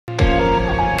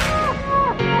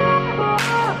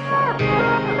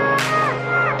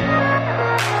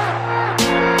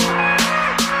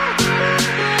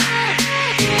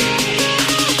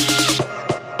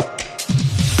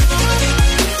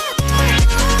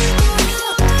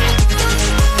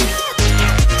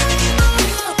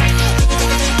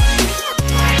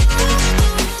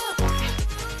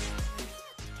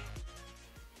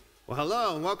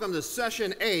Welcome to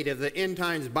Session 8 of the End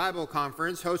Times Bible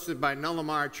Conference hosted by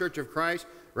Nollamara Church of Christ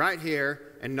right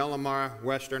here in Nollamara,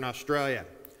 Western Australia.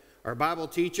 Our Bible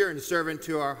teacher and servant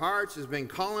to our hearts has been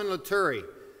Colin Laturi.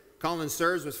 Colin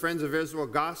serves with Friends of Israel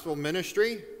Gospel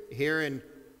Ministry here in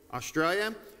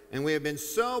Australia, and we have been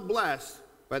so blessed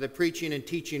by the preaching and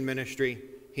teaching ministry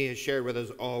he has shared with us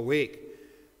all week.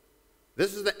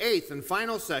 This is the 8th and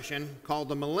final session called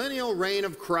the Millennial Reign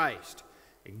of Christ.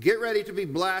 Get ready to be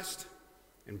blessed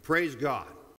and praise God.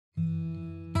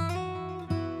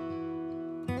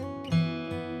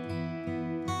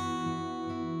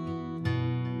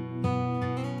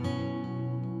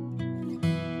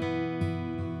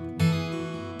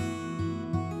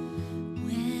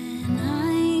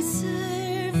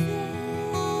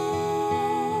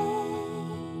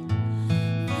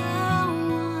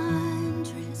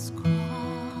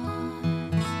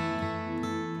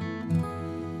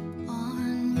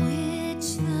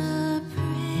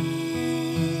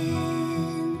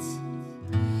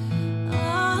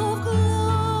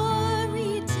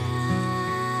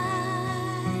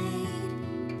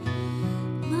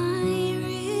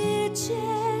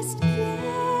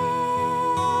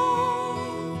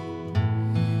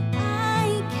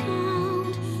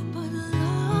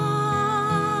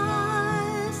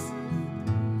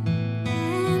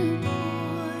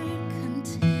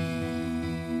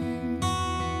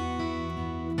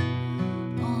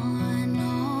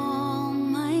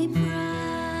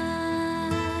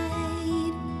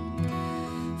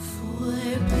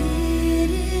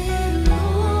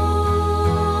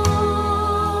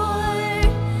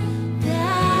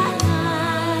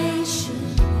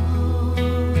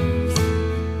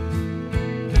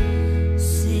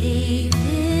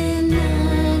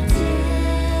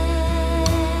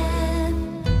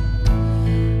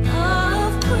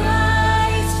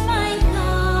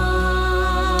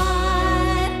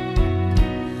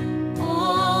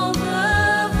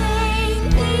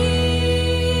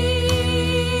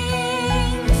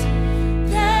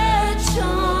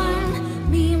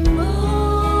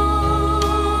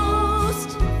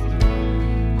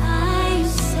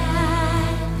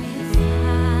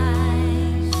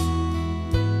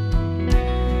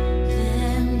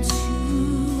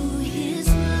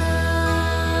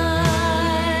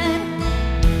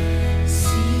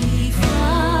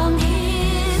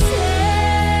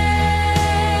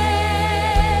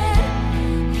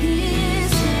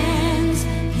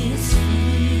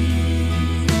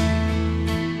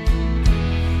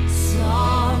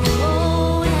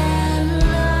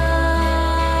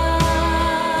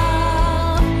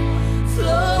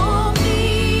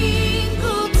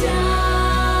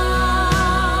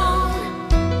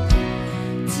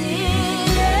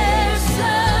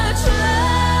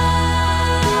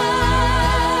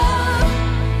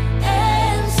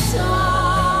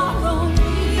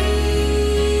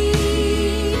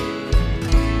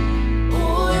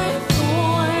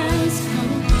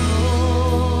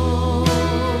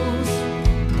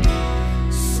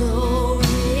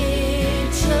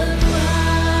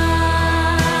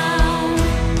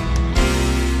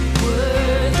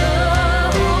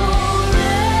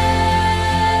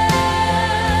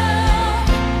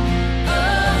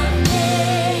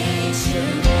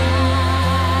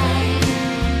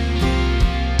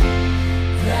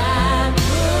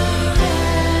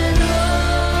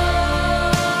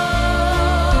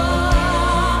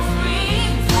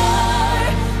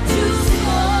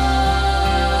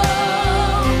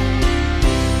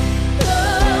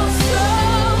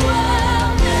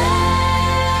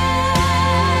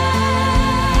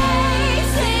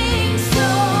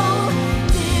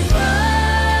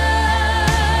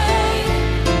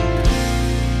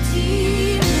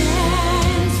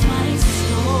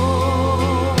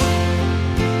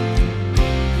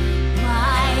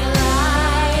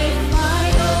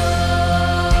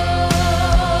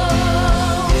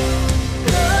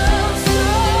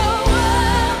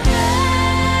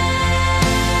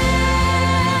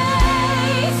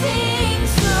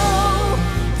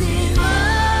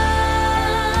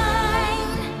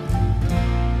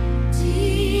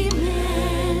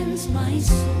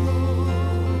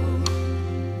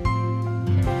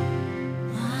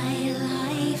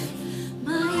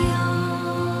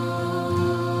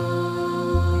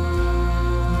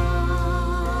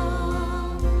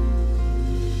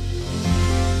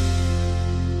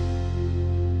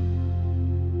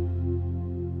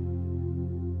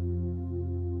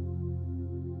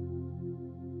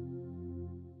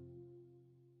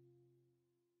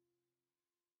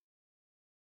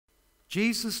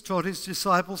 Jesus taught his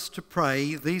disciples to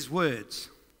pray these words: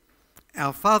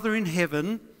 Our Father in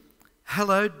heaven,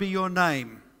 hallowed be your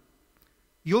name.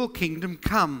 Your kingdom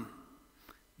come.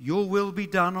 your will be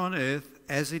done on earth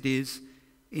as it is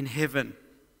in heaven.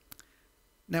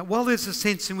 Now, while there's a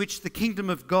sense in which the kingdom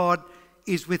of God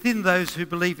is within those who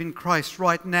believe in Christ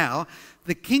right now,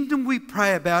 the kingdom we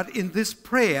pray about in this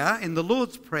prayer, in the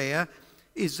Lord's Prayer,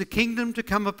 is the kingdom to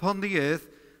come upon the earth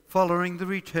following the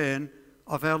return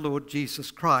of our Lord Jesus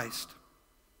Christ.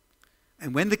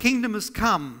 And when the kingdom has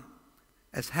come,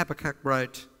 as Habakkuk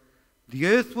wrote, the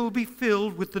earth will be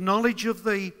filled with the knowledge of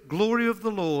the glory of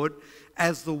the Lord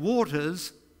as the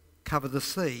waters cover the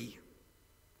sea.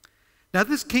 Now,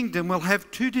 this kingdom will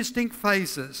have two distinct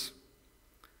phases.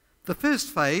 The first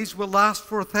phase will last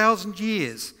for 1,000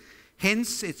 years.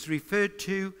 Hence, it's referred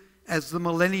to as the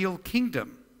millennial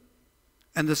kingdom.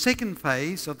 And the second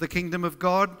phase of the kingdom of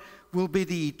God will be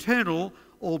the eternal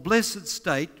or blessed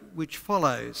state which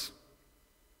follows.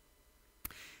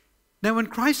 Now, when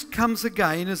Christ comes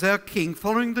again as our King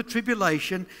following the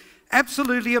tribulation,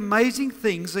 absolutely amazing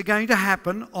things are going to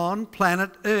happen on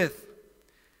planet Earth.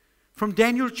 From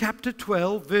Daniel chapter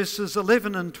 12, verses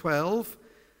 11 and 12,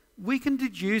 we can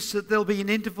deduce that there'll be an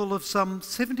interval of some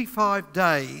 75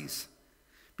 days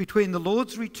between the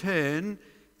Lord's return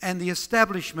and the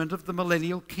establishment of the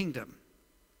millennial kingdom.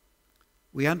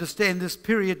 We understand this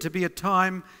period to be a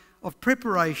time of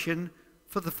preparation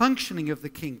for the functioning of the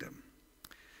kingdom.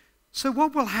 So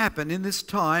what will happen in this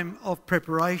time of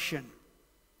preparation?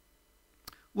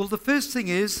 Well, the first thing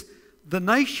is the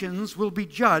nations will be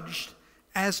judged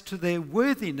as to their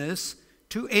worthiness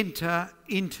to enter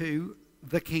into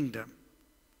the kingdom.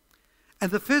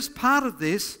 And the first part of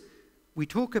this, we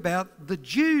talk about the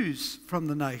Jews from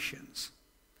the nations.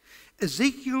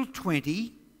 Ezekiel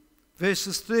 20,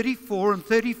 verses 34 and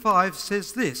 35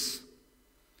 says this: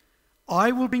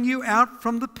 I will bring you out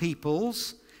from the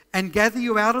peoples and gather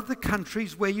you out of the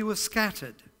countries where you were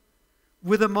scattered,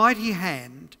 with a mighty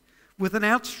hand, with an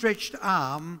outstretched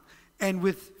arm, and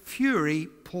with fury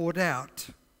poured out.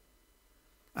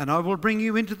 And I will bring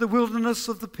you into the wilderness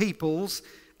of the peoples,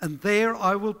 and there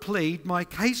I will plead my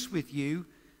case with you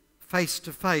face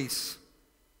to face.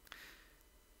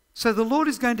 So the Lord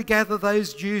is going to gather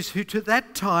those Jews who to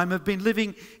that time have been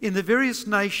living in the various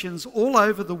nations all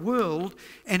over the world,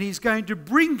 and he's going to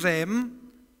bring them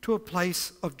to a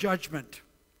place of judgment.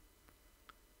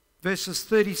 Verses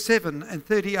 37 and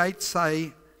 38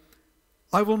 say,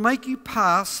 I will make you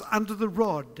pass under the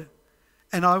rod,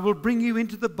 and I will bring you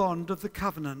into the bond of the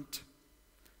covenant.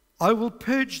 I will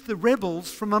purge the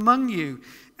rebels from among you,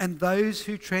 and those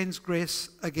who transgress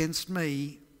against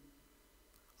me.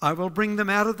 I will bring them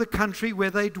out of the country where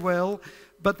they dwell,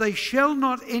 but they shall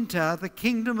not enter the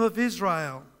kingdom of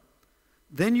Israel.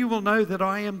 Then you will know that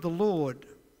I am the Lord.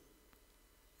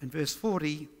 And verse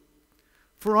 40,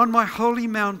 for on my holy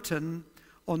mountain,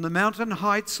 on the mountain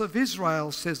heights of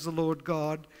Israel, says the Lord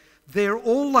God, there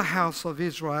all the house of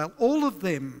Israel, all of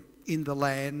them in the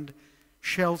land,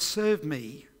 shall serve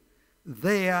me.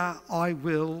 There I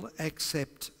will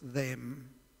accept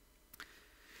them.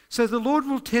 So the Lord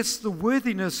will test the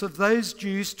worthiness of those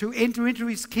Jews to enter into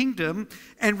his kingdom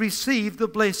and receive the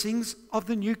blessings of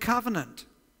the new covenant.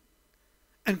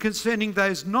 And concerning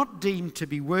those not deemed to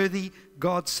be worthy,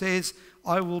 God says,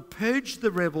 I will purge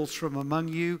the rebels from among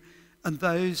you and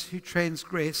those who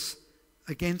transgress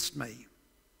against me.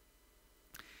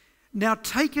 Now,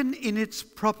 taken in its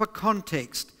proper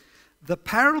context, the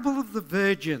parable of the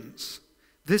virgins,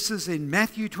 this is in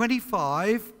Matthew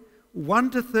 25,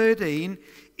 1 to 13,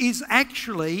 is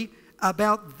actually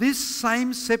about this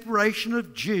same separation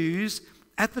of Jews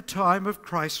at the time of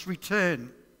Christ's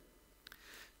return.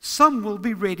 Some will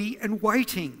be ready and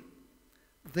waiting.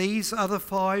 These are the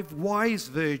 5 wise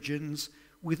virgins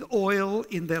with oil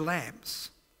in their lamps.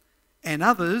 And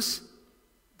others,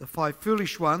 the 5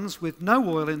 foolish ones with no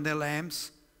oil in their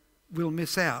lamps, will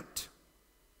miss out.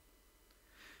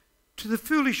 To the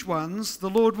foolish ones, the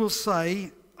Lord will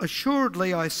say,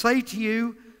 assuredly I say to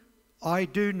you, I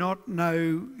do not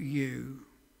know you.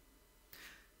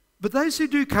 But those who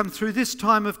do come through this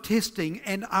time of testing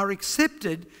and are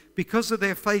accepted because of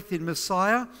their faith in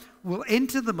Messiah will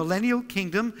enter the millennial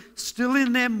kingdom still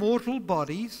in their mortal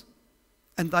bodies,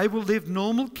 and they will live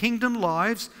normal kingdom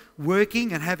lives,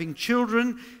 working and having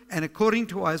children, and according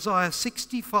to Isaiah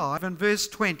 65 and verse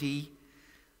 20,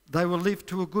 they will live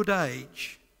to a good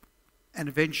age, and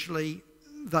eventually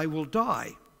they will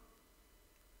die.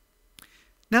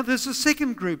 Now there's a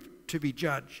second group to be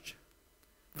judged.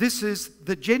 This is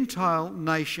the Gentile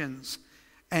nations,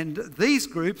 and these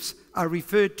groups are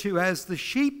referred to as the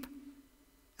sheep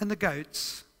and the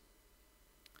goats.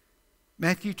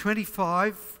 Matthew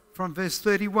 25 from verse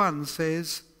 31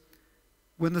 says,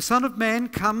 when the Son of Man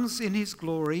comes in his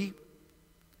glory,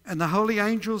 and the holy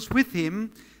angels with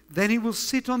him. Then he will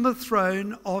sit on the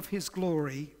throne of his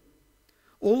glory.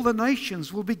 All the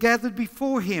nations will be gathered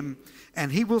before him,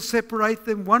 and he will separate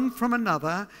them one from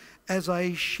another, as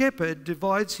a shepherd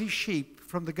divides his sheep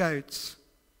from the goats.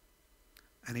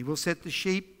 And he will set the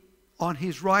sheep on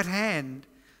his right hand,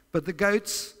 but the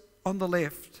goats on the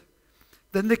left.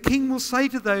 Then the king will say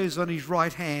to those on his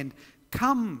right hand,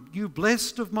 "Come, you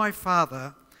blessed of my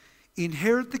Father,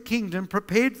 inherit the kingdom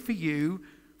prepared for you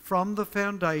from the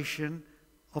foundation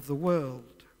of the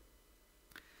world."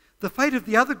 The fate of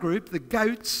the other group, the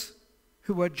goats,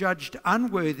 who are judged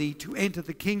unworthy to enter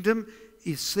the kingdom,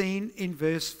 is seen in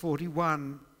verse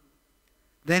 41.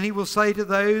 Then he will say to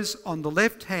those on the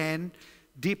left hand,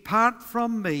 "Depart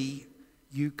from me,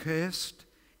 you cursed,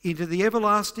 into the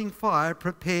everlasting fire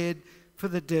prepared for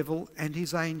the devil and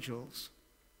his angels."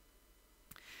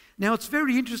 Now it's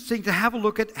very interesting to have a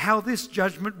look at how this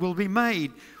judgment will be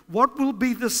made. What will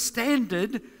be the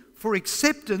standard for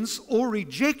acceptance or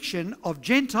rejection of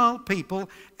Gentile people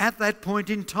at that point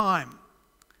in time?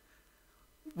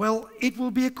 Well, it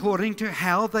will be according to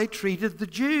how they treated the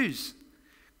Jews,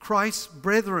 Christ's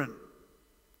brethren.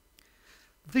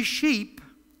 The sheep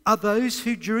are those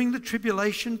who during the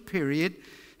tribulation period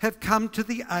have come to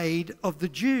the aid of the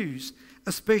Jews,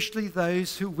 especially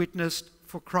those who witnessed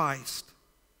for Christ.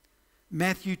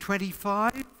 Matthew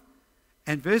 25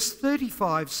 and verse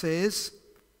 35 says,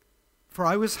 "For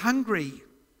I was hungry,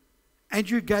 and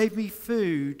you gave me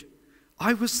food.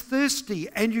 I was thirsty,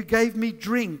 and you gave me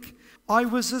drink. I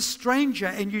was a stranger,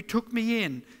 and you took me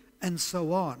in," and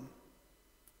so on.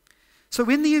 So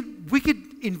in the wicked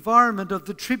environment of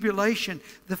the tribulation,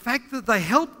 the fact that they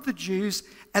helped the Jews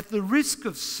at the risk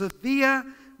of severe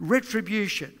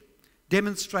retribution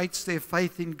demonstrates their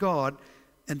faith in God,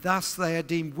 and thus they are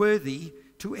deemed worthy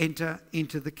to enter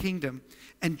into the kingdom.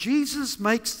 And Jesus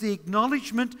makes the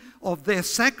acknowledgement of their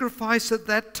sacrifice at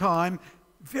that time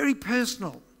very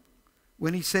personal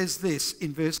when he says this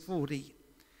in verse 40,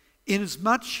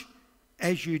 "Inasmuch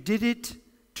as you did it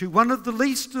to one of the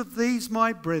least of these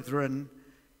my brethren,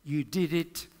 you did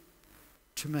it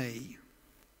to me."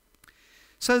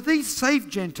 So these saved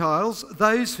Gentiles,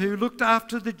 those who looked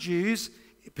after the Jews,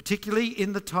 particularly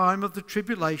in the time of the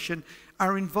tribulation,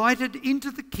 are invited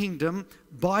into the kingdom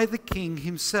by the king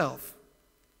himself.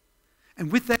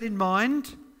 And with that in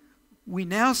mind, we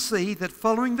now see that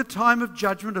following the time of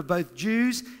judgment of both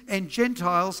Jews and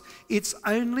Gentiles, it's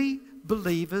only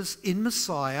believers in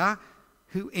Messiah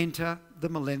who enter the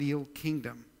millennial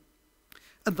kingdom.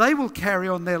 And they will carry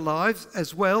on their lives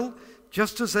as well,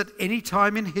 just as at any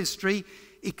time in history,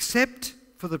 except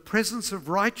for the presence of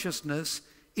righteousness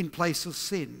in place of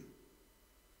sin.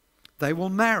 They will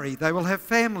marry, they will have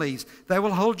families, they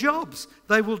will hold jobs,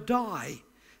 they will die,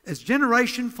 as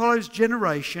generation follows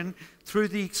generation through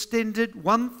the extended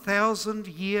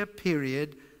 1,000-year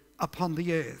period upon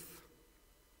the earth.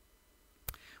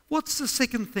 What's the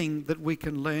second thing that we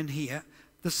can learn here?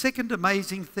 The second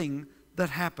amazing thing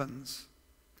that happens?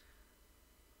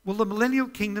 Well, the millennial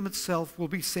kingdom itself will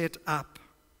be set up.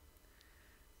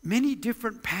 Many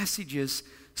different passages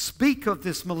speak of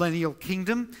this millennial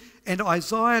kingdom, and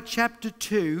Isaiah chapter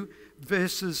 2,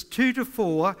 verses 2 to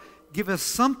 4, give us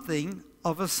something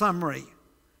of a summary.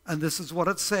 And this is what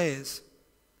it says.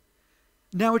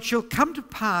 "Now it shall come to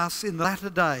pass in the latter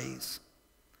days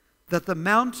that the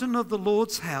mountain of the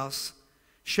Lord's house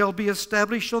shall be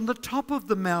established on the top of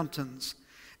the mountains,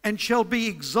 and shall be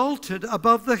exalted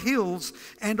above the hills,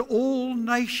 and all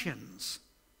nations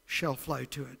shall flow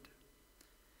to it.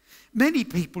 Many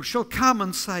people shall come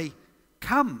and say,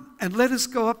 'Come, and let us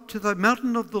go up to the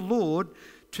mountain of the Lord,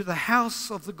 to the house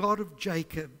of the God of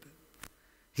Jacob.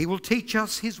 He will teach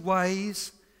us his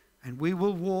ways, and we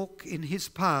will walk in his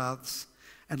paths.'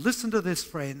 And listen to this,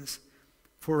 friends.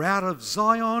 'For out of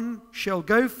Zion shall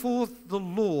go forth the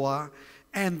law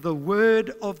and the word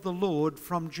of the Lord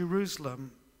from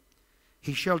Jerusalem.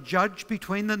 He shall judge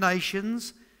between the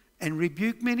nations and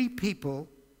rebuke many people.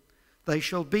 They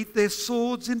shall beat their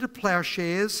swords into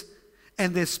plowshares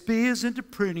and their spears into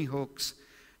pruning hooks.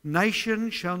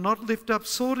 Nation shall not lift up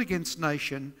sword against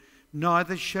nation,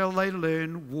 neither shall they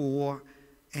learn war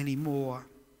anymore."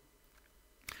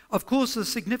 Of course, a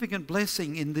significant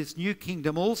blessing in this new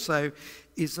kingdom also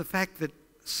is the fact that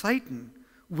Satan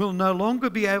will no longer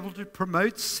be able to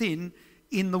promote sin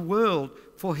in the world,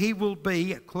 for he will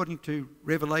be, according to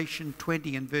Revelation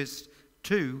 20 and verse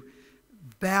 2,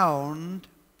 bound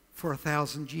for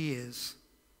 1,000 years.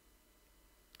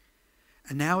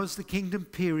 And now as the kingdom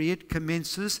period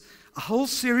commences, a whole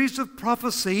series of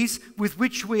prophecies with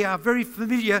which we are very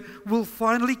familiar will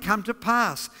finally come to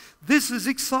pass. This is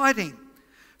exciting.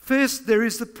 First, there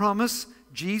is the promise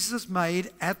Jesus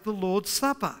made at the Lord's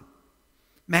Supper.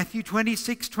 Matthew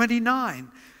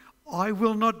 26:29. I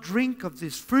will not drink of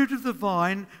this fruit of the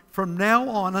vine from now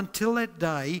on until that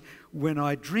day when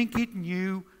I drink it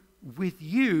new with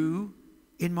you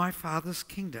in my Father's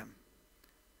kingdom.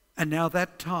 And now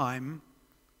that time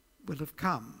will have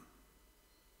come.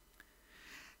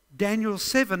 Daniel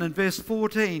 7 and verse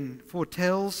 14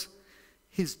 foretells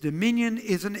his dominion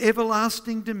is an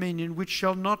everlasting dominion which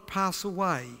shall not pass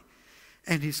away,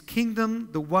 and his kingdom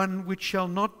the one which shall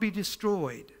not be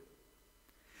destroyed.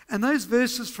 And those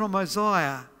verses from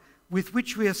Isaiah, with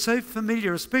which we are so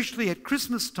familiar, especially at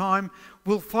Christmas time,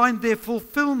 will find their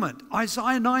fulfillment.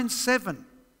 Isaiah 9:7.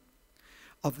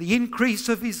 Of the increase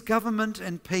of his government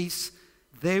and peace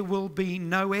there will be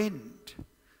no end,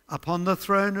 upon the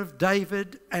throne of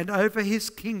David and over his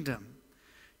kingdom,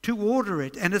 to order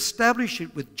it and establish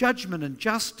it with judgment and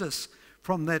justice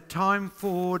from that time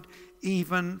forward,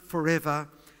 even forever.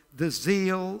 The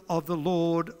zeal of the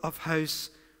Lord of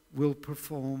hosts will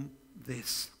perform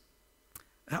this.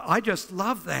 I just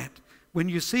love that when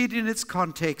you see it in its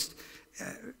context,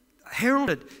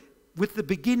 heralded with the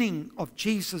beginning of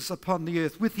Jesus upon the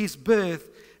earth, with his birth,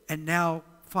 and now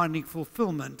finding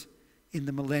fulfillment in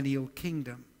the millennial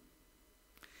kingdom.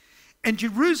 And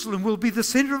Jerusalem will be the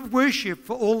centre of worship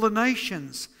for all the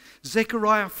nations.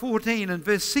 Zechariah 14 and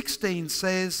verse 16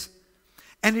 says,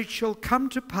 and it shall come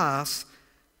to pass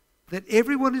that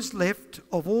everyone is left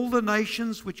of all the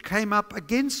nations which came up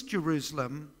against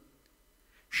Jerusalem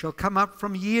shall come up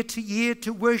from year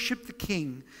to worship the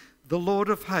King, the Lord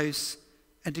of hosts,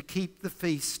 and to keep the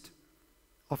feast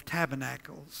of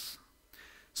tabernacles.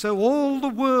 So all the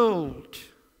world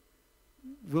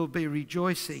will be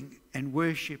rejoicing and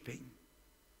worshipping.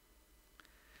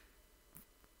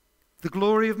 The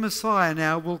glory of Messiah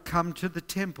now will come to the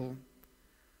temple.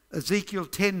 Ezekiel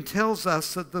 10 tells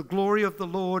us that the glory of the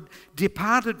Lord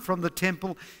departed from the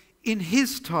temple in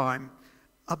his time,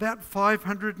 about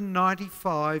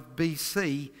 595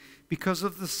 BC, because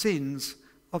of the sins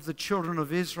of the children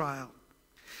of Israel.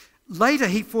 Later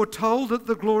he foretold that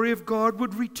the glory of God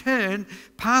would return,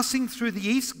 passing through the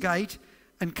east gate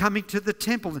and coming to the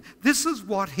temple. This is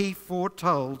what he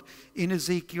foretold in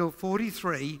Ezekiel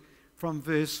 43 from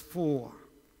verse 4.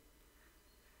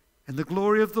 And the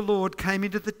glory of the Lord came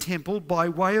into the temple by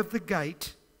way of the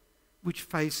gate which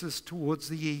faces towards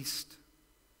the east.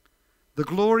 The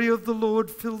glory of the Lord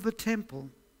filled the temple.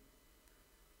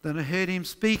 Then I heard him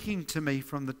speaking to me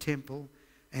from the temple,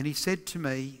 and he said to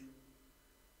me,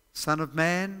 Son of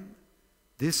man,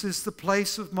 this is the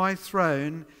place of my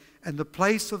throne and the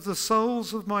place of the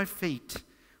soles of my feet,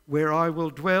 where I will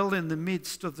dwell in the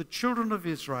midst of the children of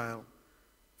Israel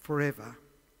forever.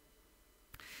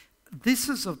 This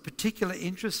is of particular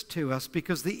interest to us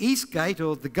because the East Gate,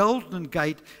 or the Golden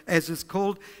Gate as it's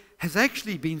called, has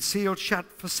actually been sealed shut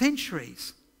for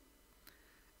centuries.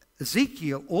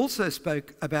 Ezekiel also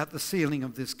spoke about the sealing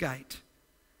of this gate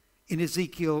in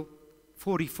Ezekiel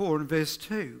 44 and verse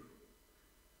 2.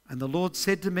 And the Lord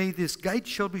said to me, this gate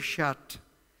shall be shut.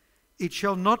 It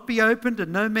shall not be opened,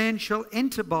 and no man shall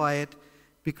enter by it,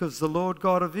 because the Lord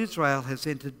God of Israel has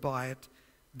entered by it.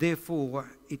 Therefore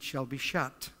it shall be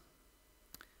shut.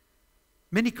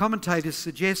 Many commentators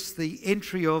suggest the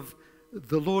entry of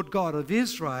the Lord God of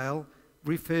Israel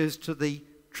refers to the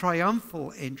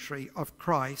triumphal entry of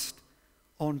Christ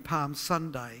on Palm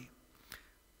Sunday.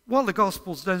 While the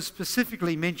Gospels don't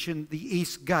specifically mention the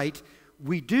East Gate,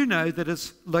 we do know that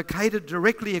it's located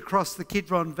directly across the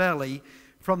Kidron Valley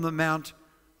from the Mount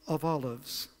of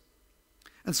Olives.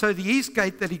 And so the East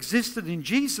Gate that existed in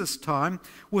Jesus' time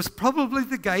was probably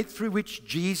the gate through which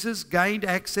Jesus gained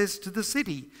access to the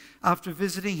city after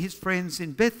visiting his friends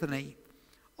in Bethany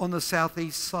on the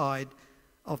southeast side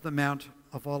of the Mount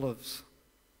of Olives.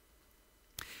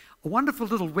 A wonderful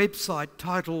little website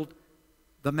titled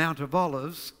The Mount of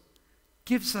Olives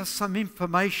gives us some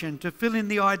information to fill in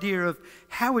the idea of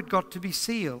how it got to be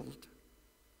sealed.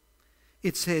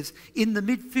 It says, in the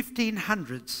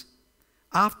mid-1500s,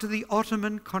 after the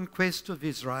Ottoman conquest of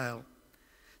Israel,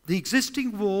 the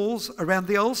existing walls around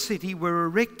the old city were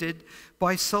erected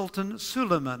by Sultan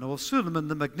Suleiman, or Suleiman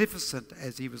the Magnificent,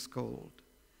 as he was called.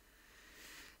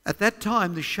 At that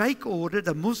time, the Sheikh ordered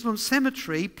a Muslim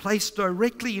cemetery placed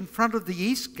directly in front of the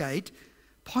East Gate,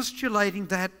 postulating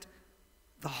that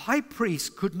the high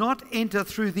priest could not enter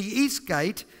through the East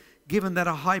Gate, given that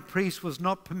a high priest was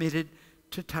not permitted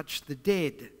to touch the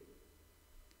dead.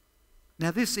 Now,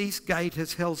 this East Gate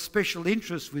has held special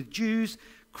interest with Jews,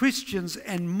 Christians,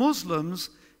 and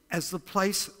Muslims as the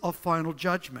place of final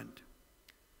judgment.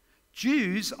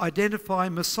 Jews identify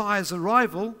Messiah's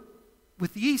arrival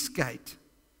with the east gate.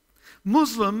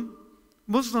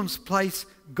 Muslims place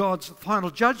God's final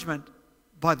judgment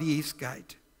by the east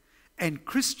gate, and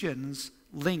Christians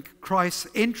link Christ's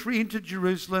entry into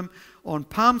Jerusalem on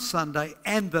Palm Sunday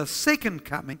and the second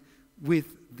coming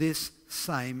with this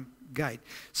same gate.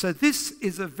 So this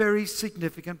is a very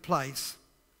significant place.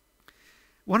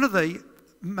 One of the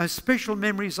most special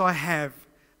memories I have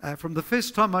from the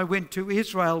first time I went to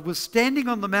Israel was standing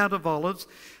on the Mount of Olives,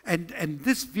 and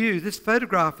this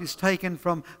photograph is taken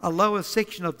from a lower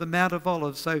section of the Mount of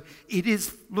Olives, so it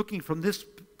is looking from this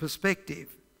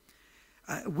perspective.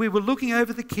 We were looking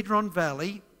over the Kidron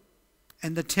Valley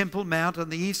and the Temple Mount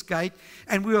and the East Gate,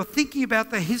 and we were thinking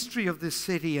about the history of this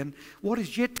city and what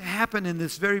is yet to happen in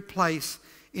this very place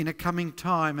in a coming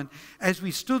time. And as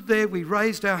we stood there, we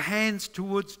raised our hands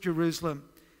towards Jerusalem,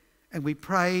 and we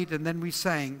prayed, and then we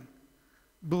sang,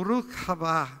 Baruch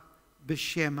haba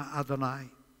b'shem Adonai.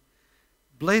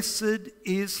 Blessed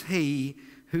is he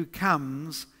who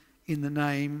comes in the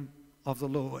name of the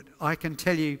Lord. I can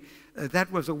tell you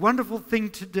that was a wonderful thing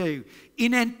to do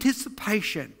in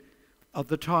anticipation of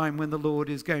the time when the Lord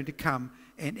is going to come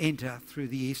and enter through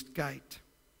the east gate.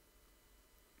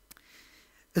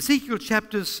 Ezekiel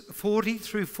chapters 40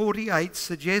 through 48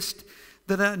 suggest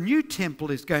that a new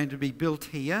temple is going to be built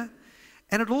here,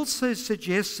 and it also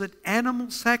suggests that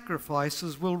animal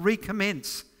sacrifices will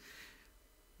recommence.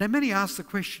 Now, many ask the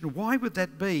question, why would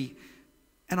that be?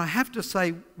 And I have to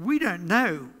say, we don't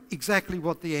know exactly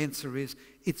what the answer is.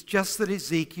 It's just that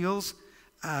Ezekiel's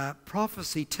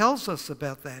prophecy tells us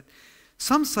about that.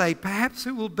 Some say perhaps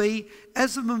it will be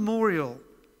as a memorial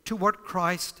to what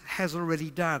Christ has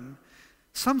already done.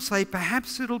 Some say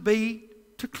perhaps it'll be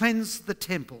to cleanse the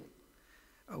temple.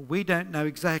 We don't know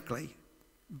exactly,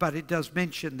 but it does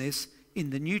mention this in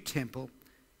the new temple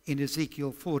in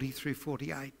Ezekiel 40 through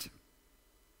 48.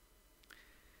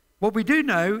 What we do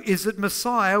know is that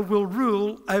Messiah will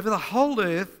rule over the whole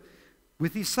earth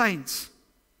with his saints.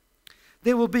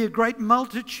 There will be a great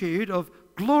multitude of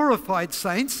glorified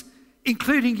saints,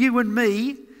 including you and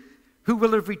me, who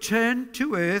will have returned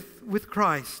to earth with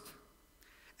Christ.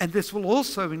 And this will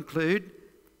also include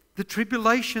the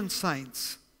tribulation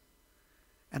saints.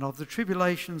 And of the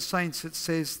tribulation saints, it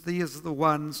says, these are the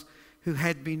ones who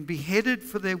had been beheaded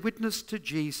for their witness to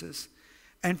Jesus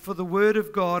and for the word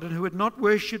of God, and who had not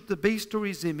worshipped the beast or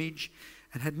his image,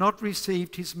 and had not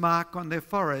received his mark on their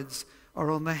foreheads or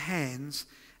on their hands,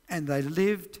 and they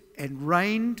lived and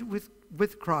reigned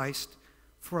with Christ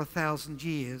for 1,000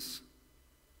 years.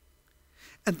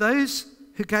 And those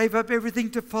who gave up everything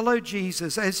to follow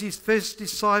Jesus as his first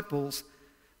disciples,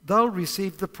 they'll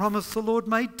receive the promise the Lord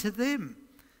made to them.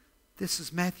 This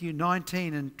is Matthew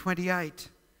 19 and 28.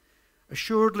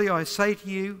 Assuredly I say to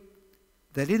you,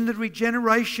 that in the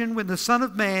regeneration when the Son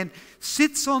of Man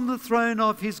sits on the throne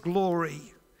of his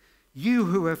glory, you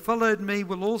who have followed me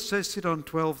will also sit on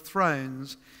 12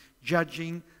 thrones,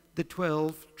 judging the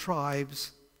 12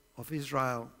 tribes of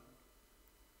Israel.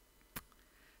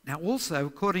 Now also,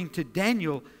 according to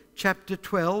Daniel chapter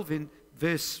 12 in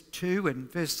verse 2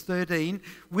 and verse 13,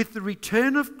 with the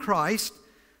return of Christ,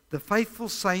 the faithful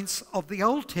saints of the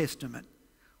Old Testament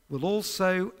will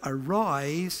also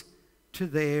arise to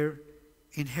their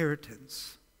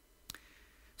inheritance.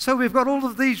 So we've got all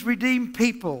of these redeemed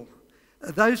people,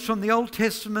 those from the Old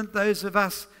Testament, those of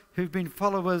us who've been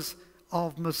followers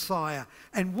of Messiah.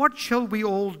 And what shall we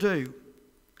all do?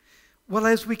 Well,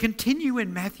 as we continue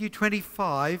in Matthew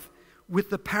 25 with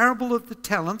the parable of the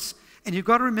talents, and you've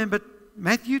got to remember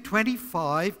Matthew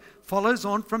 25 follows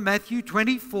on from Matthew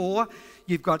 24.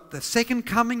 You've got the second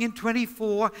coming in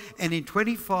 24, and in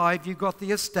 25 you've got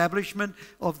the establishment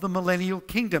of the millennial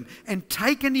kingdom. And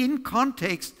taken in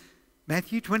context,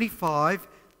 Matthew 25,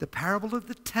 the parable of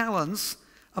the talents,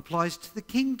 applies to the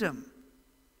kingdom.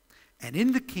 And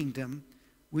in the kingdom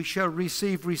we shall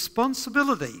receive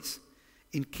responsibilities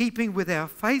in keeping with our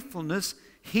faithfulness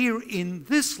here in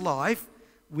this life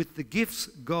with the gifts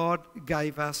God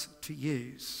gave us to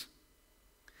use.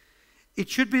 It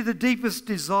should be the deepest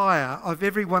desire of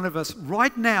every one of us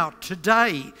right now,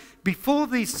 today, before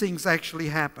these things actually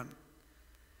happen.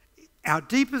 Our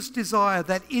deepest desire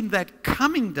that in that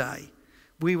coming day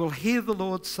we will hear the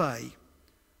Lord say,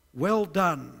 "Well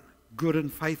done, good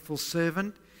and faithful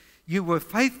servant. You were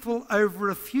faithful over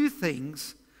a few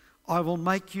things. I will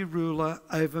make you ruler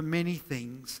over many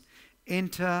things.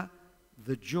 Enter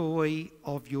the joy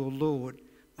of your Lord."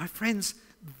 My friends,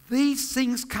 these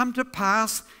things come to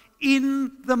pass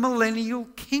in the millennial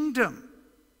kingdom.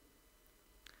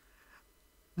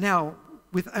 Now,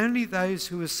 with only those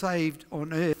who are saved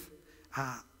on earth,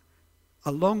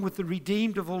 along with the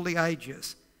redeemed of all the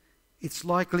ages, it's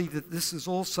likely that this is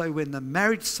also when the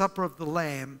marriage supper of the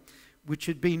Lamb, which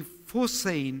had been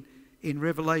foreseen in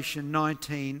Revelation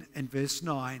 19 and verse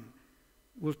 9,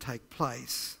 will take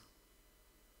place.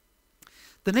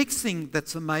 The next thing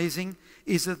that's amazing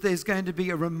is that there's going to be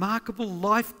a remarkable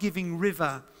life-giving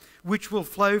river which will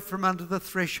flow from under the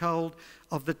threshold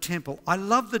of the temple. I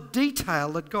love the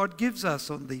detail that God gives us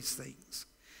on these things.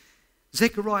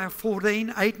 Zechariah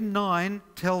 14, 8 and 9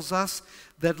 tells us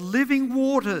that living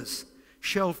waters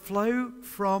shall flow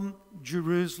from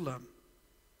Jerusalem.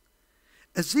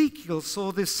 Ezekiel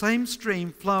saw this same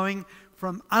stream flowing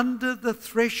from under the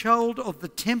threshold of the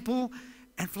temple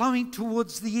and flowing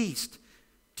towards the east.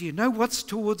 Do you know what's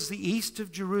towards the east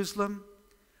of Jerusalem?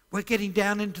 We're getting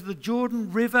down into the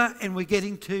Jordan River and we're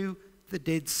getting to the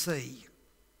Dead Sea.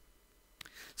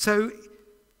 So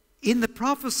in the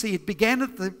prophecy, it began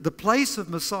at the place of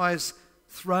Messiah's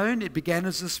throne. It began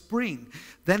as a spring.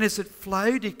 Then as it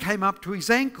flowed, it came up to his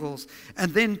ankles,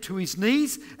 and then to his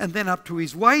knees, and then up to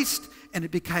his waist, and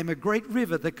it became a great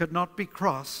river that could not be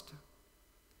crossed.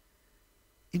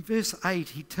 In verse 8,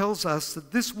 he tells us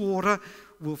that this water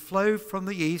will flow from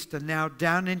the east and now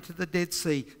down into the Dead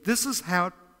Sea. This is how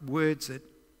it words it.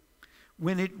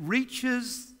 When it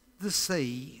reaches the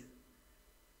sea,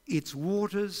 its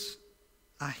waters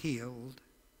are healed.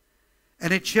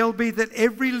 And it shall be that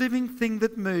every living thing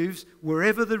that moves,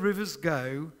 wherever the rivers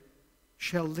go,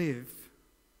 shall live.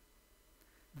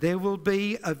 There will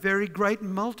be a very great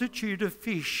multitude of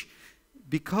fish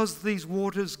because these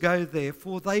waters go there,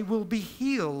 for they will be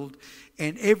healed,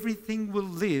 and everything will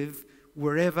live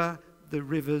wherever the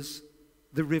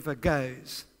river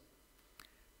goes.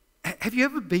 Have you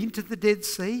ever been to the Dead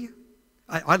Sea?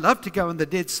 I love to go in the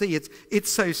Dead Sea. It's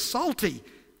so salty.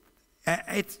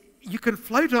 You can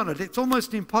float on it. It's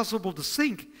almost impossible to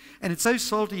sink. And it's so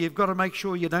salty you've got to make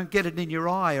sure you don't get it in your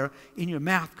eye or in your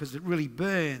mouth because it really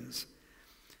burns.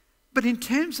 But in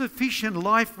terms of fish and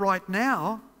life right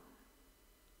now,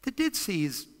 the Dead Sea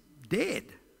is dead.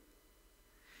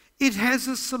 It has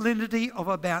a salinity of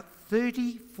about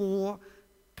 34%,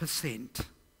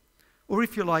 or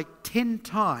if you like, 10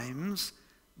 times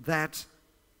that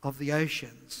of the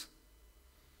oceans.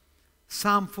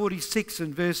 Psalm 46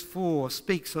 and verse 4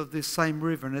 speaks of this same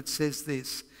river, and it says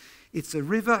this: "It's a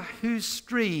river whose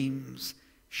streams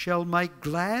shall make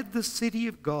glad the city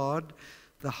of God,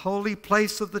 the holy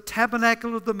place of the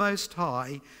tabernacle of the Most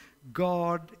High.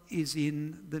 God is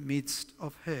in the midst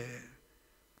of her."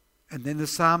 And then the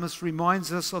psalmist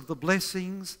reminds us of the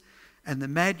blessings and the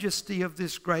majesty of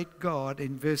this great God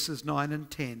in verses 9 and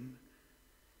 10.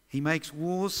 He makes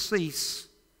wars cease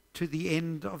to the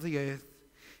end of the earth.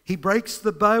 He breaks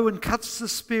the bow and cuts the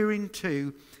spear in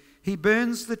two. He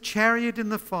burns the chariot in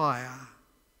the fire.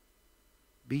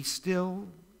 Be still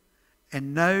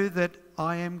and know that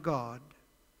I am God.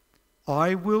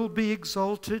 I will be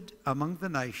exalted among the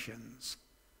nations.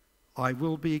 I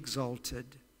will be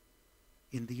exalted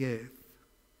in the earth.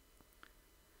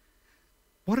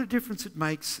 What a difference it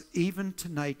makes even to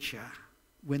nature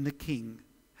when the King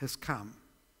has come.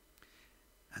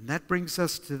 And that brings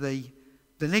us to the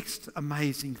next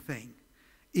amazing thing.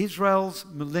 Israel's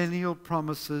millennial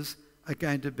promises are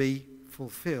going to be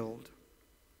fulfilled.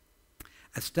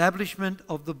 Establishment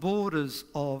of the borders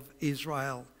of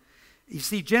Israel. You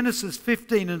see, Genesis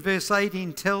 15 and verse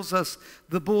 18 tells us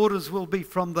the borders will be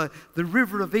from the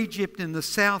river of Egypt in the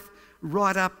south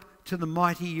right up to the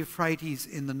mighty Euphrates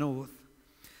in the north.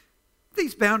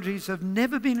 These boundaries have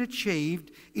never been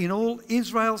achieved in all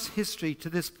Israel's history to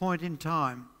this point in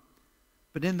time.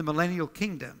 But in the millennial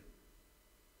kingdom,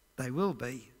 they will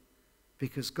be,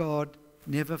 because God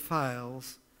never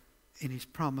fails in his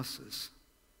promises.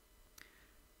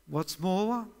 What's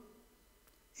more,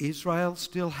 Israel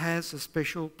still has a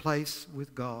special place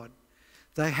with God.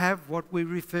 They have what we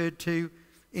referred to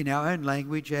in our own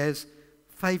language as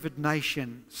favoured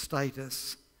nation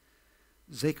status.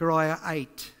 Zechariah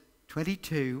 8,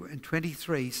 22 and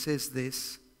 23 says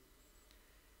this: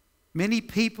 "Many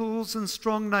peoples and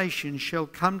strong nations shall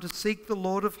come to seek the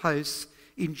Lord of hosts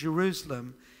in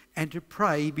Jerusalem and to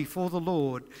pray before the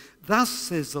Lord. Thus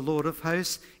says the Lord of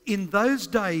hosts, in those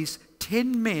days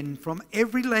 10 men from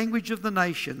every language of the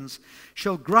nations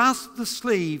shall grasp the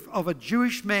sleeve of a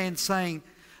Jewish man, saying,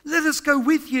 'Let us go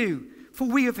with you, for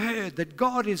we have heard that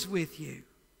God is with you.'"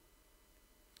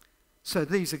 So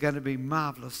these are going to be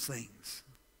marvellous things.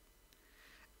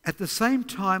 At the same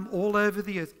time, all over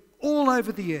the earth,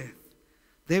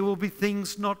 there will be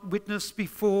things not witnessed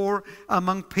before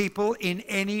among people in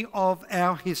any of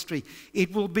our history.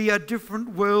 It will be a different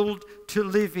world to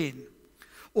live in.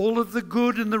 All of the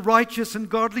good and the righteous and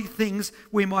godly things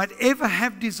we might ever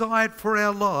have desired for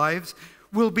our lives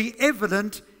will be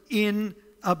evident in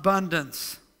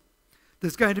abundance.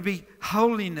 There's going to be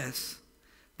holiness.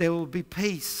 There will be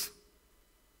peace.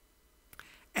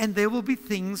 And there will be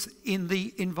things in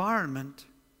the environment.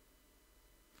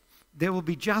 There will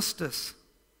be justice.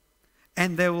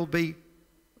 And there will be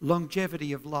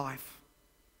longevity of life.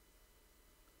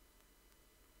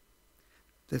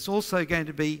 There's also going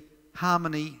to be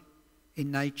harmony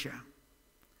in nature.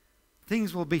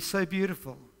 Things will be so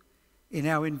beautiful in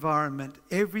our environment.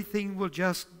 Everything will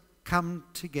just come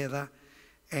together,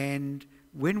 and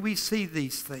when we see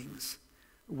these things,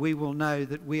 we will know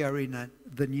that we are in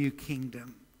the new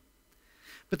kingdom.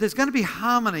 But there's going to be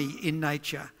harmony in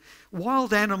nature.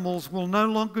 Wild animals will no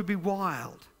longer be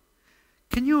wild.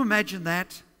 Can you imagine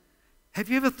that? Have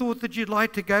you ever thought that you'd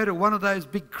like to go to one of those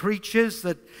big creatures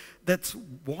that's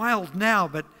wild now,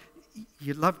 but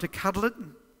you'd love to cuddle it?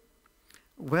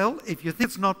 Well, if you think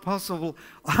it's not possible,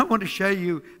 I want to show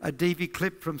you a DV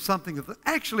clip from something that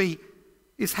actually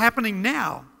is happening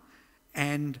now,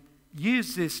 and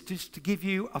use this just to give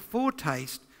you a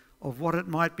foretaste of what it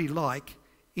might be like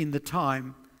in the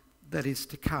time that is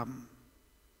to come.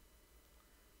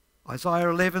 Isaiah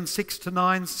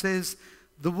 11:6-9 says,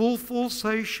 "The wolf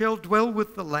also shall dwell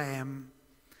with the lamb.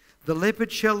 The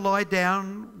leopard shall lie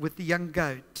down with the young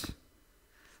goat.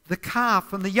 The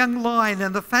calf and the young lion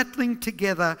and the fatling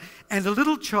together, and a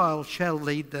little child shall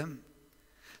lead them.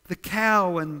 The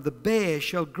cow and the bear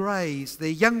shall graze, their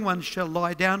young ones shall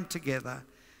lie down together,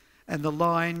 and the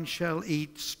lion shall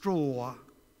eat straw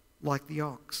like the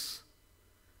ox.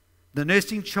 The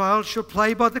nursing child shall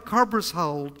play by the cobra's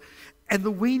hold, and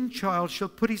the weaned child shall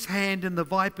put his hand in the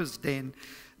viper's den.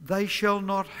 They shall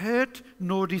not hurt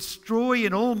nor destroy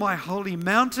in all my holy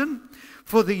mountain,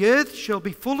 for the earth shall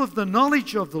be full of the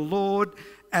knowledge of the Lord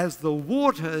as the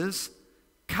waters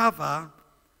cover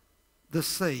the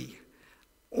sea."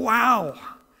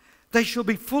 Wow! They shall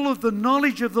be full of the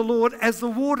knowledge of the Lord as the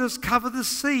waters cover the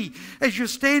sea. As you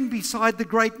stand beside the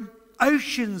great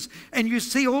oceans and you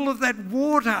see all of that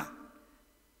water,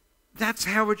 that's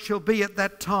how it shall be at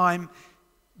that time,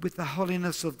 with the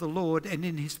holiness of the Lord and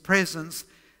in his presence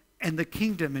and the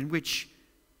kingdom in which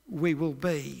we will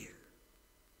be.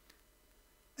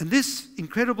 And this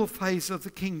incredible phase of the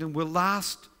kingdom will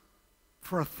last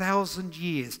for 1,000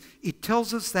 years. It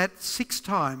tells us that 6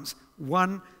 times,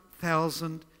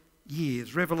 1,000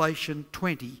 years. Revelation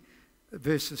 20,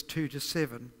 verses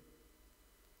 2-7.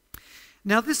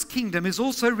 Now this kingdom is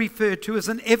also referred to as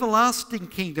an everlasting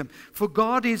kingdom, for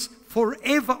God is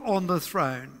forever on the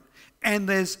throne, and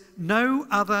there's no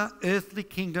other earthly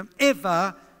kingdom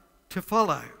ever to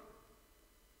follow.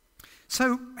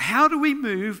 So how do we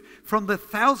move from the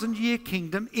 1,000-year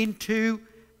kingdom into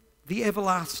the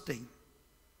everlasting?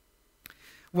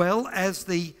 Well, as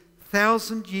the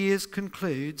 1,000 years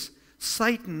concludes,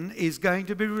 Satan is going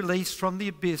to be released from the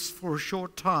abyss for a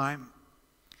short time.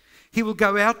 He will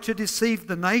go out to deceive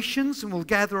the nations and will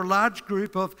gather a large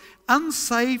group of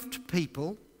unsaved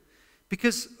people,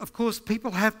 because, of course,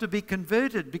 people have to be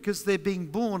converted because they're being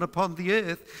born upon the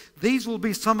earth. These will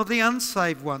be some of the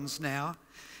unsaved ones now,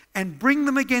 and bring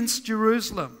them against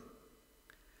Jerusalem.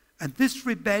 And this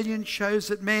rebellion shows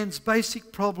that man's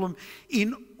basic problem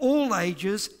in all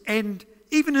ages, and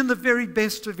even in the very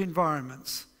best of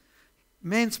environments,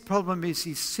 man's problem is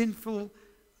his sinful,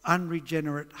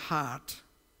 unregenerate heart.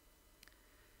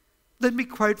 Let me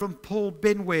quote from Paul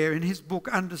Benware in his book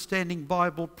Understanding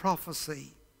Bible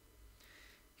Prophecy.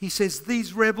 He says,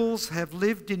 "These rebels have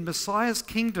lived in Messiah's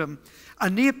kingdom, a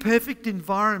near-perfect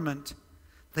environment.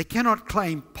 They cannot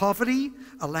claim poverty,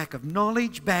 a lack of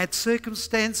knowledge, bad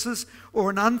circumstances,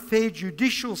 or an unfair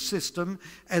judicial system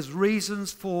as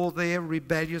reasons for their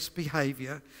rebellious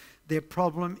behaviour. Their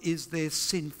problem is their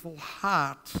sinful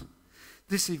heart.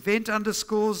 This event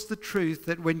underscores the truth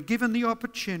that when given the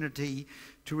opportunity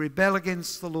to rebel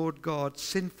against the Lord God,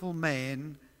 sinful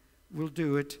man will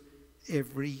do it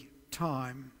every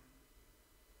time.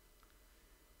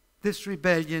 This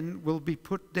rebellion will be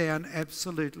put down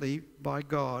absolutely by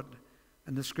God.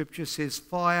 And the scripture says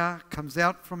fire comes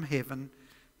out from heaven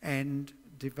and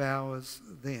devours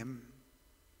them.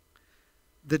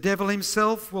 The devil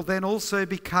himself will then also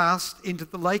be cast into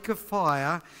the lake of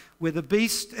fire where the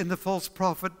beast and the false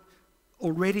prophet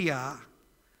already are.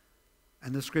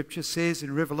 And the scripture says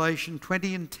in Revelation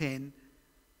 20:10,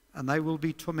 "And they will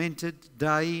be tormented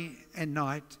day and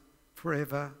night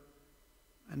forever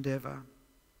and ever."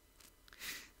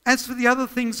 As for the other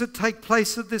things that take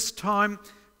place at this time,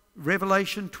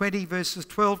 Revelation 20 verses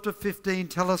 12-15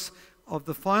 tell us of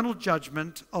the final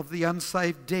judgment of the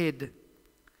unsaved dead.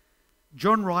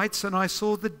 John writes, "And I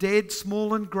saw the dead,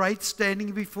 small and great,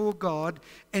 standing before God,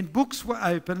 and books were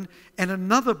opened, and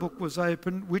another book was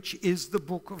opened, which is the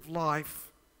book of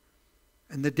life.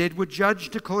 And the dead were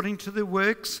judged according to their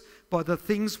works by the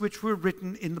things which were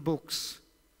written in the books.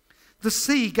 The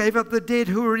sea gave up the dead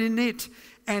who were in it,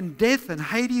 and death and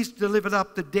Hades delivered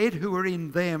up the dead who were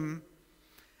in them.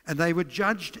 And they were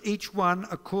judged each one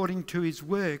according to his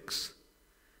works.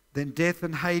 Then death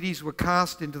and Hades were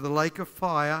cast into the lake of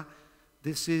fire.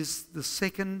 This is the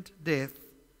second death.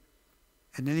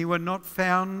 And anyone not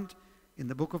found in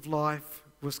the book of life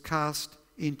was cast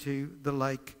into the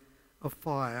lake of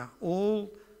fire."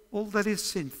 All that is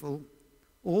sinful,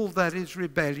 all that is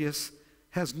rebellious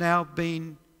has now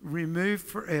been removed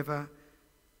forever,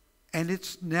 and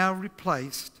it's now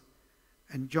replaced.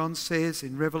 And John says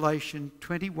in Revelation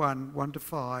 21,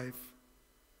 1-5,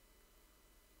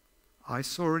 "I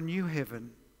saw a new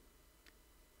heaven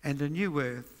and a new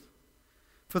earth.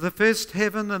 For the first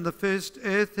heaven and the first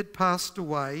earth had passed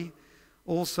away.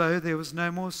 Also there was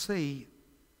no more sea.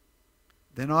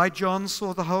 Then I, John,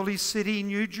 saw the holy city,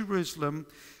 New Jerusalem,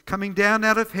 coming down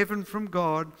out of heaven from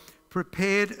God,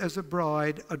 prepared as a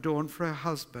bride adorned for her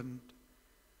husband.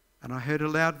 And I heard a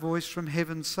loud voice from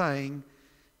heaven saying,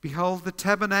 'Behold, the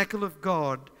tabernacle of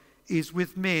God is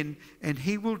with men, and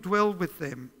he will dwell with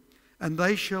them, and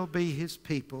they shall be his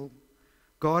people.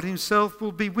 God himself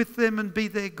will be with them and be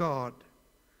their God.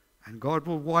 And God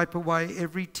will wipe away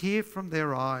every tear from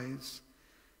their eyes.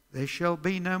 There shall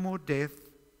be no more death,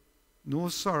 nor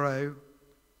sorrow,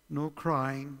 nor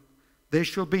crying. There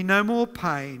shall be no more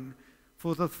pain,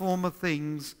 for the former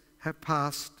things have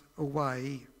passed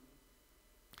away.'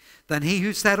 Then he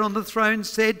who sat on the throne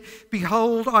said,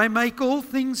 'Behold, I make all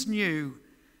things new.'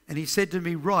 And he said to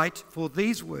me, 'Write, for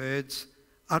these words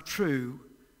are true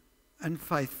and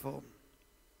faithful.'"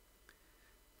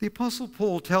 The Apostle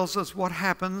Paul tells us what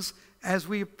happens as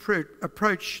we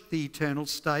approach the eternal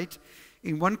state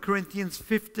in 1 Corinthians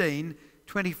 15,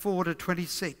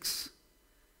 24-26.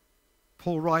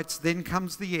 Paul writes, "Then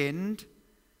comes the end,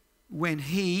 when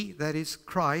he," that is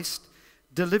Christ,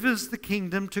 "delivers the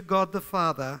kingdom to God the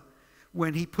Father,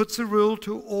 when he puts a rule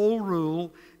to all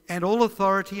rule and all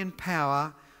authority and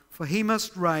power, for he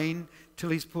must reign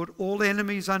till he's put all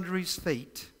enemies under his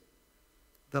feet.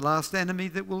 The last enemy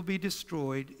that will be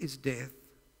destroyed is death."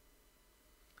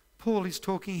 Paul is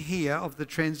talking here of the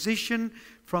transition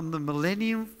from the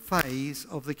millennium phase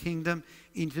of the kingdom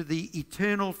into the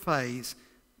eternal phase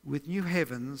with new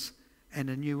heavens and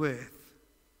a new earth.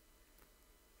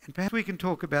 And perhaps we can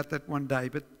talk about that one day,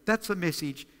 but that's a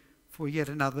message for yet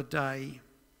another day.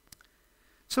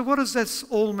 So what does this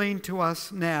all mean to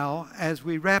us now as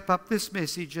we wrap up this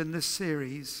message and this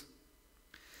series?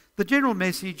 The general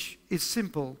message is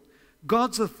simple.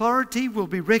 God's authority will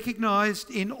be recognized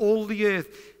in all the earth.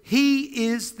 He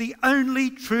is the only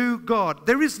true God.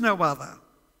 There is no other.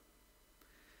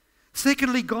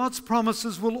 Secondly, God's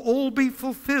promises will all be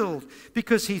fulfilled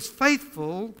because he's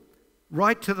faithful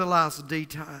right to the last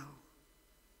detail.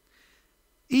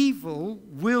 Evil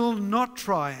will not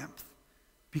triumph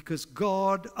because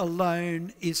God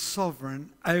alone is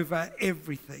sovereign over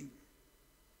everything.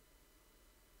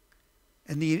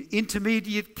 And the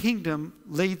intermediate kingdom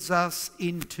leads us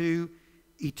into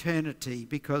eternity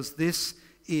because this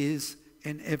is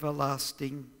an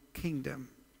everlasting kingdom.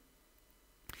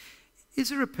 Is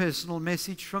there a personal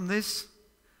message from this?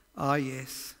 Ah,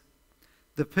 yes.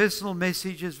 The personal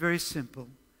message is very simple.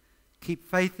 Keep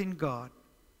faith in God.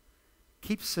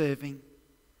 Keep serving.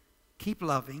 Keep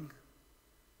loving.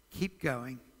 Keep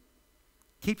going.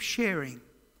 Keep sharing.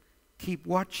 Keep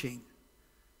watching.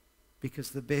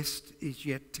 Because the best is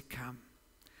yet to come.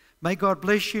 May God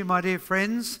bless you, my dear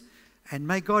friends, and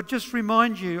may God just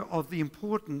remind you of the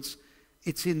importance.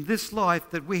 It's in this life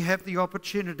that we have the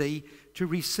opportunity to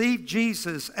receive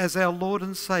Jesus as our Lord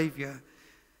and Saviour.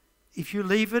 If you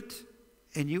leave it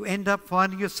and you end up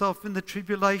finding yourself in the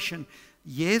tribulation,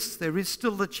 yes, there is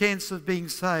still the chance of being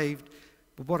saved,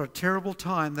 but what a terrible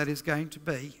time that is going to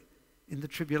be in the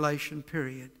tribulation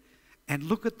period. And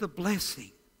look at the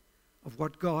blessing of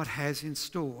what God has in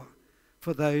store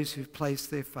for those who've placed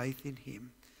their faith in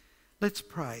him. Let's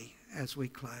pray as we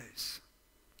close.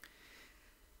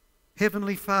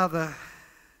 Heavenly Father,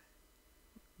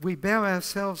 we bow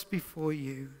ourselves before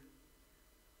you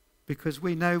because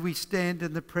we know we stand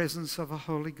in the presence of a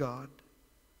holy God.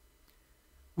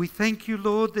 We thank you,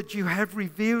 Lord, that you have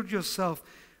revealed yourself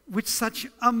with such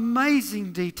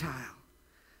amazing detail,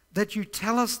 that you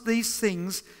tell us these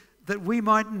things that we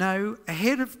might know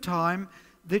ahead of time,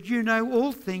 that you know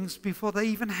all things before they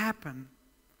even happen.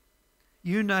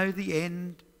 You know the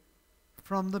end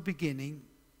from the beginning.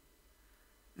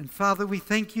 And Father, we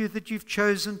thank you that you've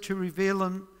chosen to reveal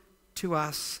them to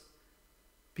us,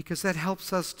 because that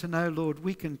helps us to know, Lord,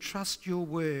 we can trust your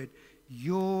word.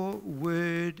 Your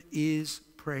word is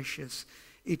precious.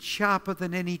 It's sharper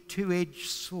than any two-edged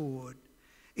sword.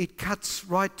 It cuts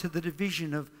right to the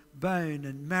division of bone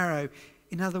and marrow.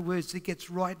 In other words, it gets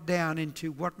right down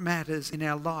into what matters in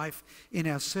our life, in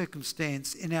our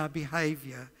circumstance, in our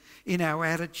behavior, in our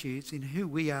attitudes, in who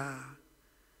we are.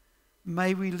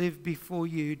 May we live before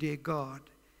you, dear God,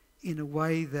 in a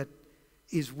way that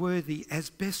is worthy, as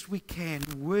best we can,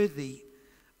 worthy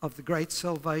of the great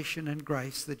salvation and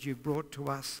grace that you've brought to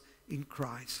us in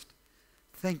Christ.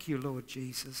 Thank you, Lord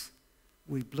Jesus.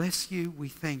 We bless you, we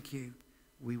thank you,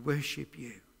 we worship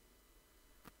you.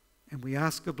 And we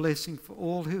ask a blessing for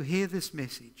all who hear this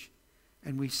message.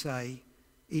 And we say,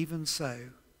 even so,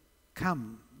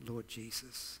 come, Lord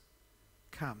Jesus,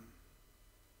 come.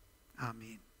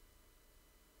 Amen.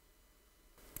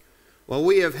 Well,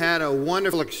 we have had a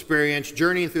wonderful experience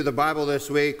journeying through the Bible this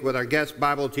week with our guest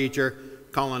Bible teacher,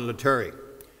 Colin Laturi.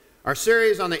 Our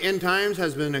series on the end times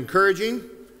has been encouraging,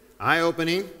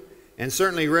 eye-opening, and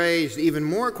certainly raised even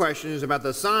more questions about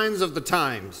the signs of the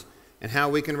times and how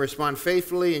we can respond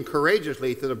faithfully and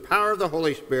courageously through the power of the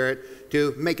Holy Spirit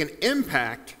to make an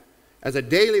impact as a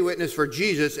daily witness for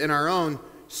Jesus in our own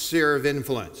sphere of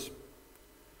influence.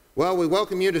 Well, we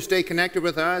welcome you to stay connected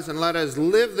with us and let us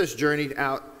live this journey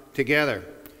out together.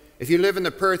 If you live in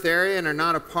the Perth area and are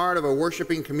not a part of a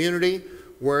worshiping community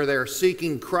where they're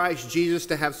seeking Christ Jesus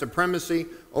to have supremacy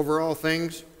over all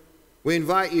things, we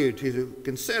invite you to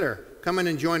consider coming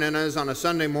and joining us on a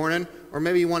Sunday morning, or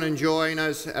maybe you want to join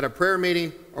us at a prayer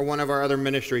meeting or one of our other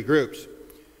ministry groups.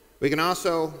 We can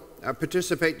also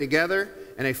participate together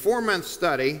in a 4-month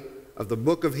study of the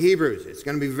book of Hebrews. It's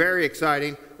going to be very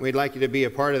exciting. We'd like you to be a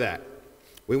part of that.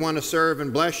 We want to serve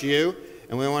and bless you,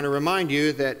 and we want to remind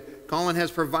you that Colin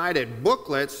has provided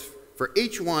booklets for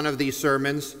each one of these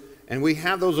sermons, and we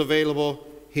have those available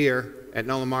here at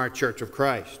Nollamara Church of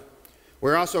Christ.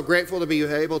 We're also grateful to be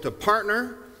able to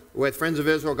partner with Friends of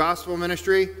Israel Gospel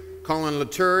Ministry, Colin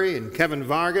Laturi and Kevin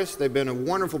Vargas. They've been a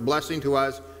wonderful blessing to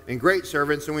us and great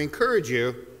servants, and we encourage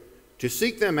you to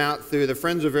seek them out through the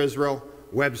Friends of Israel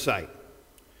website.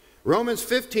 Romans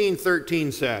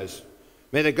 15:13 says,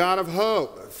 "May the God of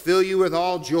hope fill you with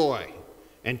all joy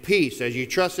and peace as you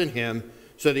trust in him,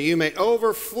 so that you may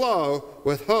overflow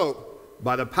with hope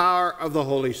by the power of the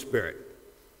Holy Spirit."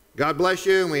 God bless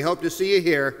you, and we hope to see you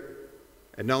here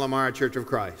at Nollamara Church of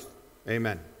Christ.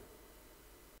 Amen.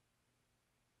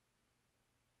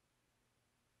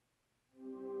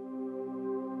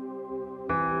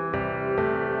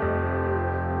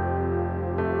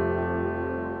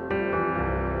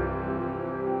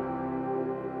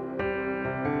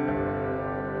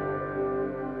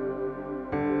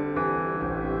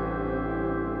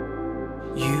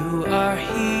 You are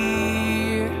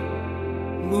here,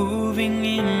 moving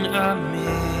in our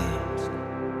midst.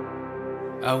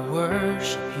 I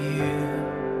worship you,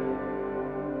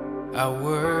 I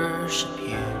worship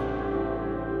you.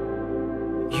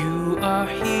 You are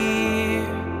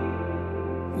here,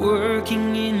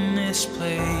 working in this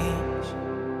place.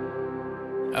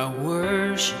 I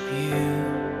worship you,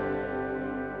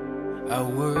 I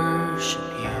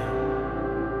worship you.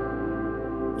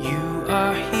 You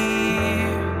are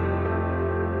here,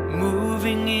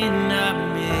 moving in our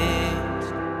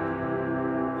midst.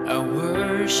 I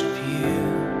worship you,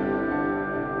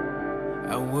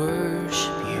 I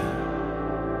worship you.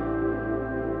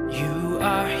 You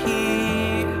are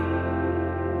here,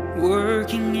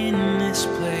 working in this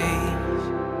place.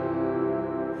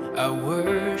 I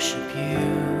worship you,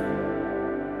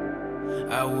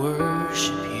 I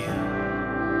worship you.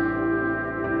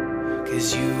 'Cause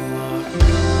you are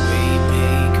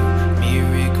waymaker,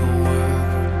 miracle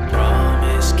worker,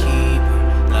 promise keeper,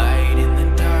 light in the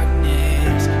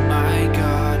darkness. My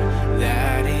God,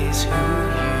 that is who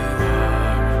you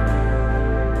are.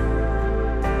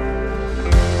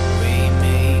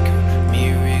 Waymaker,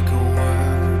 miracle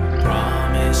worker,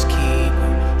 promise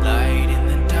keeper, light in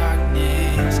the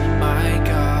darkness. My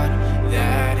God,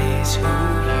 that is who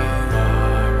you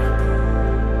are.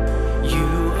 You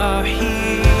are here,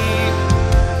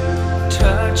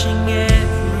 touching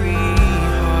every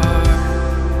heart.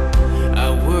 I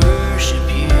worship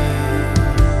you,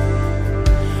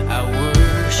 I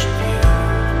worship you.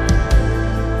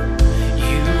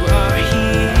 You are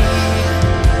here,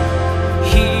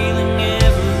 healing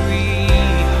every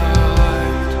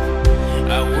heart.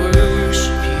 I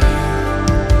worship you,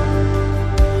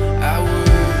 I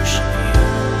worship you.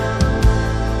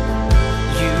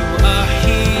 You are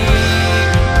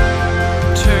here,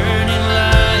 turning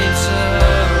lives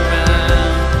around.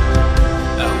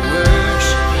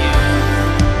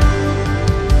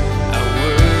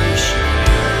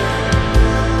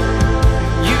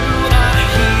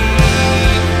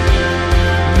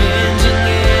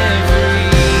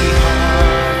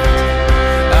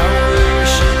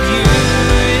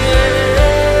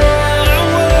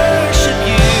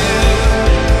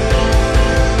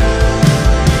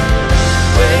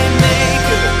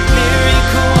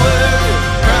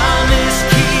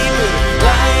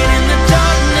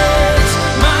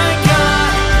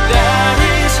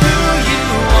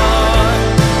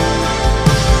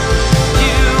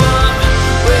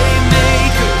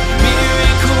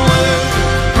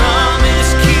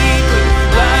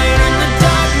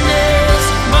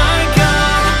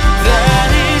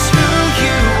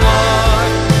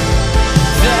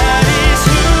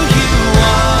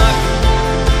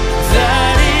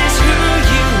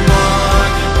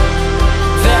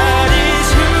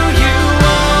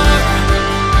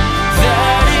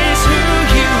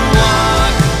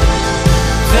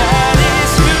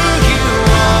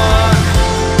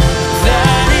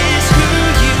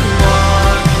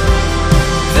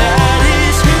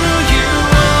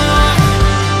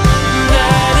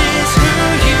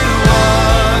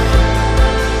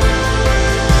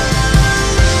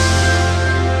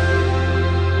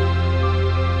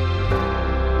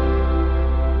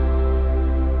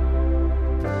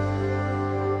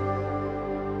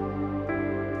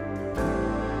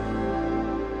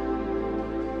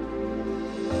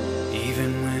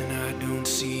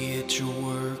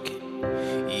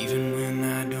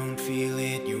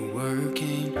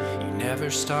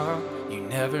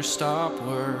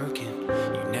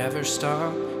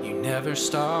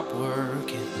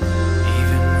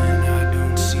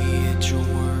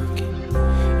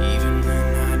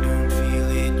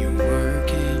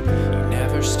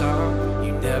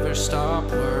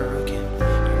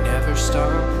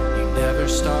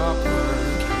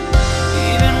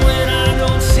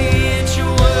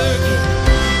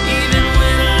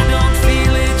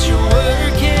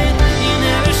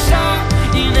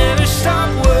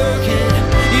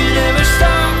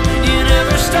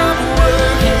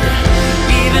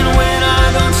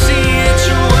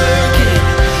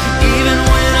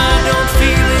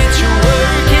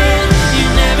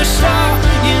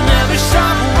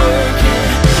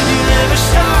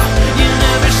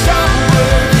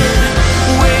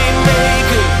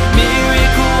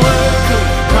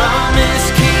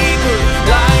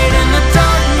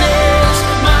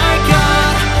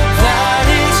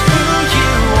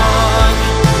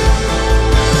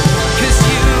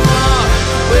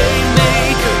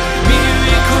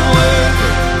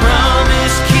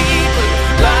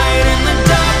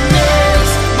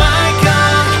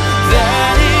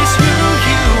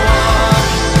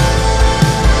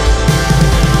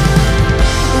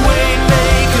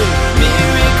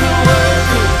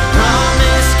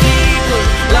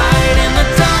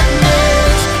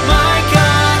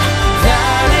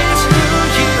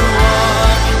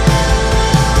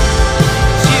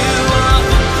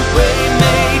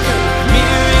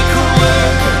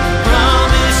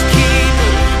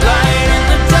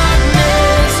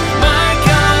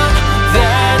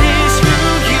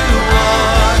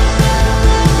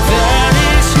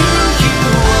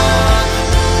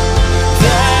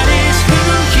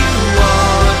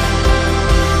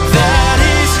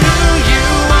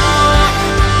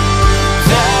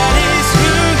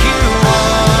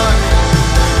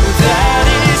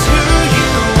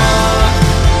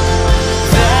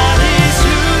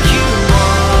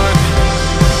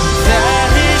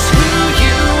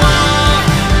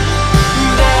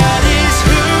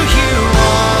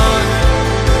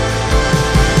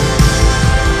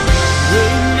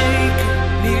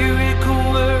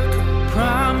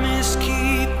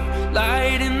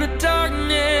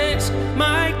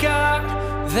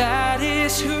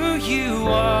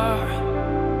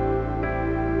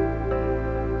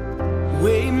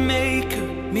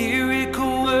 Waymaker,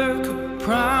 miracle worker,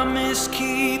 promise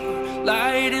keeper,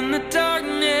 light in the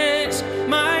darkness.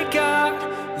 My God,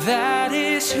 that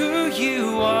is who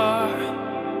you are.